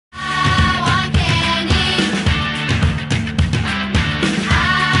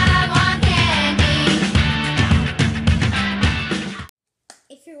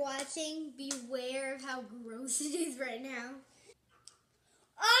right now.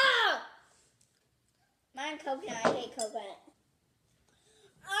 Oh! Mine coconut. I hate coconut.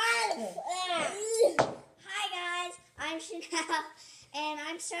 Hi guys, I'm Chanel, and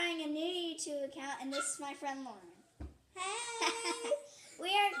I'm starting a new YouTube account, and this is my friend Lauren. Hey! We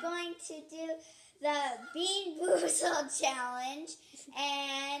are going to do the Bean Boozled Challenge,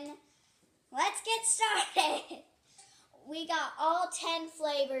 and let's get started. We got all 10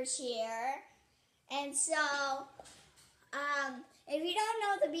 flavors here, and so, if you don't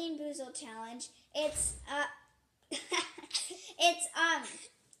know the Bean Boozled Challenge, it's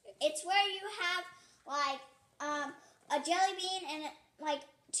it's where you have like a jelly bean and like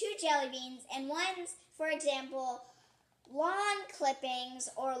 2 jelly beans, and one's, for example, lawn clippings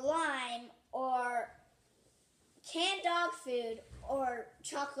or lime or canned dog food or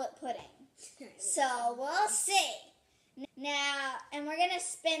chocolate pudding. So we'll see. Now, and we're gonna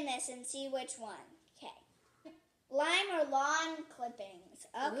spin this and see which one. Okay. Lime or lawn clippings.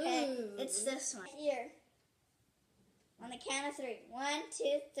 Okay, Ooh. it's this one here. On the count of 3. 1,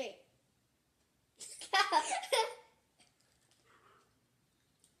 2, 3.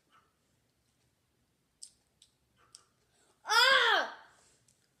 Oh!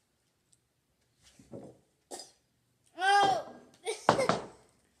 Oh!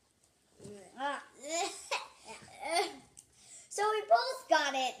 So we both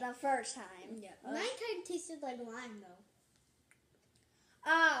got it the first time. Yeah. Mine kind of tasted like lime, though.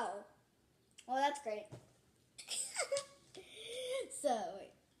 Oh. Well, that's great. So,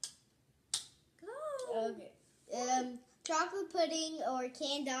 wait. Go. Okay. Chocolate pudding or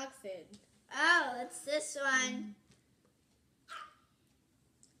canned dog food? Oh, it's this one.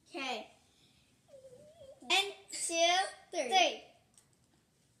 Okay. 1, 2, 3.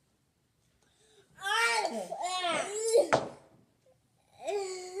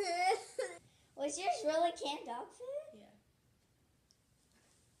 Was yours really canned dog food?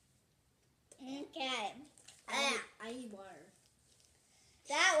 Yeah. Okay. I need water.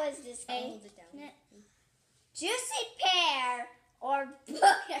 That was I'll disgusting. hold it down. Juicy pear or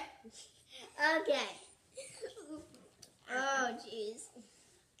booger? Okay. Oh, jeez.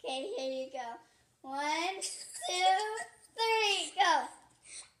 Okay, here you go. 1, 2, 3, go.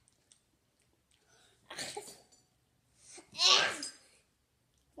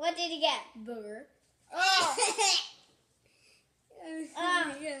 What did you get? Booger. Oh.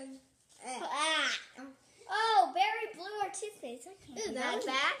 Ah. Oh, berry blue or toothpaste. That can't Ooh, be that that was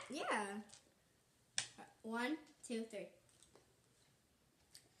bad. Yeah. 1, 2, 3.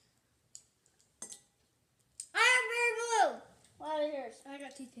 Berry blue. What is yours? I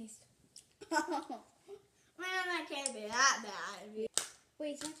got toothpaste. Man, that can't be that bad.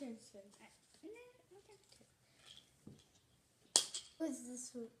 Wait, it's my turn to spin. What's this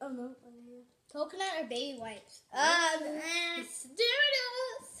one? Oh, no. Coconut or baby wipes? Let's do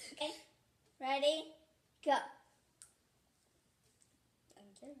this. Okay, ready? Go.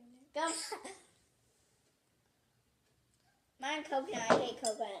 Go. Mine coconut. I hate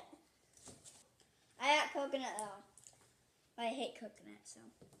coconut. I got coconut though. I hate coconut,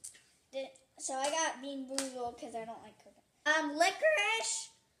 so I got Bean Boozled because I don't like coconut. Licorice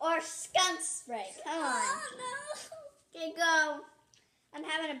or skunk spray? Come on. Oh, no. Okay, go. I'm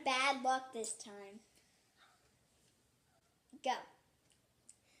having a bad luck this time. Go.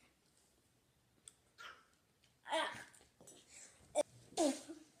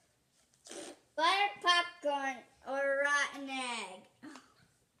 Butter popcorn or rotten egg?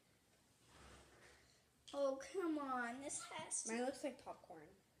 Oh, come on. This has to... Mine looks like popcorn.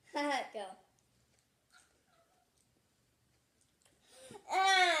 Go.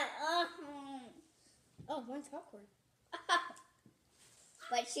 Oh, mine's popcorn.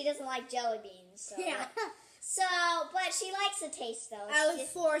 But she doesn't like jelly beans. So. Yeah. So, but she likes the taste though. I was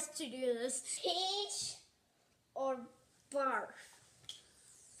forced to do this. Peach or barf?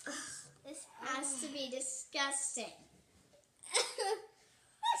 This has to be disgusting.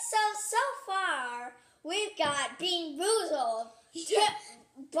 So far, we've got Bean Boozled.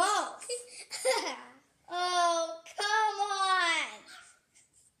 Both. Oh, come on.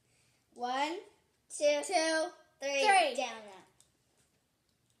 1, 2, 3. Down now.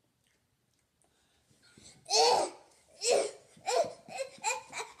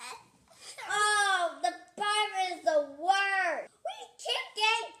 Oh, the barf is the worst. We can't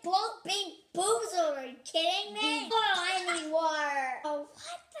get both Bean Boozled. Are you kidding me? Oh, I need water. Oh,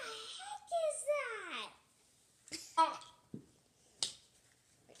 what the heck is that? Oh.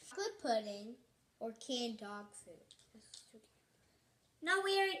 Chocolate pudding or canned dog food? No,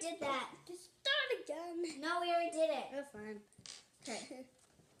 we already did that. Just start again. No, we already did it. Oh, fine. Okay.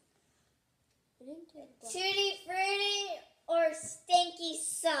 I didn't take black. Tutti Frutti or Stinky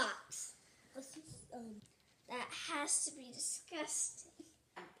Socks? What's this? That has to be disgusting.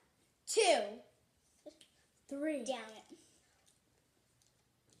 2, 3. Damn it.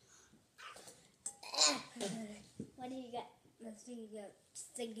 What do you get? Let's see, you got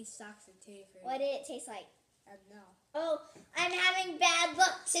Stinky Socks and Tutti Frutti. What did it taste like? I don't know. Oh, I'm having bad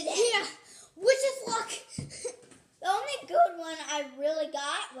luck today. Yeah, which is luck. The only good one I really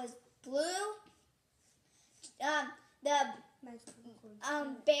got was blue.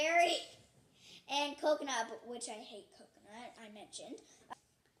 Berry and coconut, which I hate coconut. I mentioned.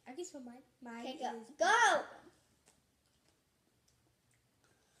 I guess for mine. Mine Okay, is go.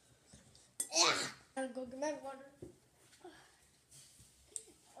 I'll go get my water.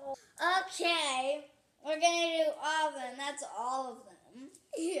 Okay, we're gonna do all of them. That's all of them.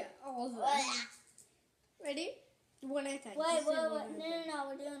 Yeah, all of them. Ready? One at a time. Wait. Just do one No, at a time.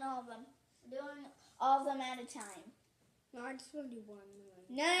 we're doing all of them. We're doing all of them at a time. No, I just want to do one.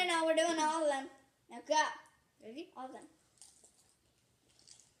 No, we're doing all of them. Now go. Ready? All of them.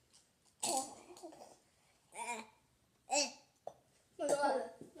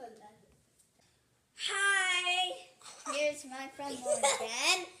 Hi. Here's my friend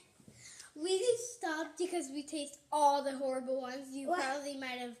Morgan. We just stopped because we taste all the horrible ones. You What? probably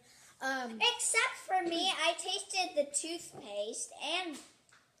might have. Except for me, I tasted the toothpaste and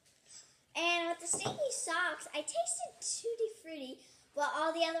with the Stinky Socks, I tasted Tutti Frutti, but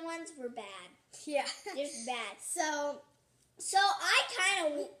all the other ones were bad. Yeah. Just bad. So I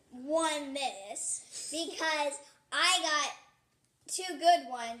kind of won this because I got 2 good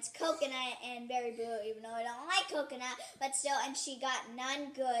ones, coconut and berry blue, even though I don't like coconut, but still, and she got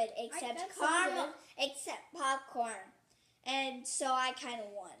none good except that's caramel, good. except popcorn. And so I kind of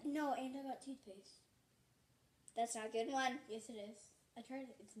won. no, and I got toothpaste. That's not a good one. Yes, it is. I tried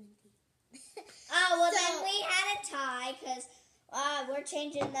it. It's minty. Oh, well, So- then we had a tie because we're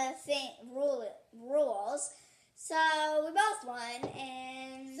changing the rules. So we both won,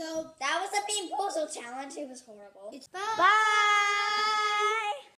 and So that was the Bean Boozle challenge. It was horrible. it's Bye!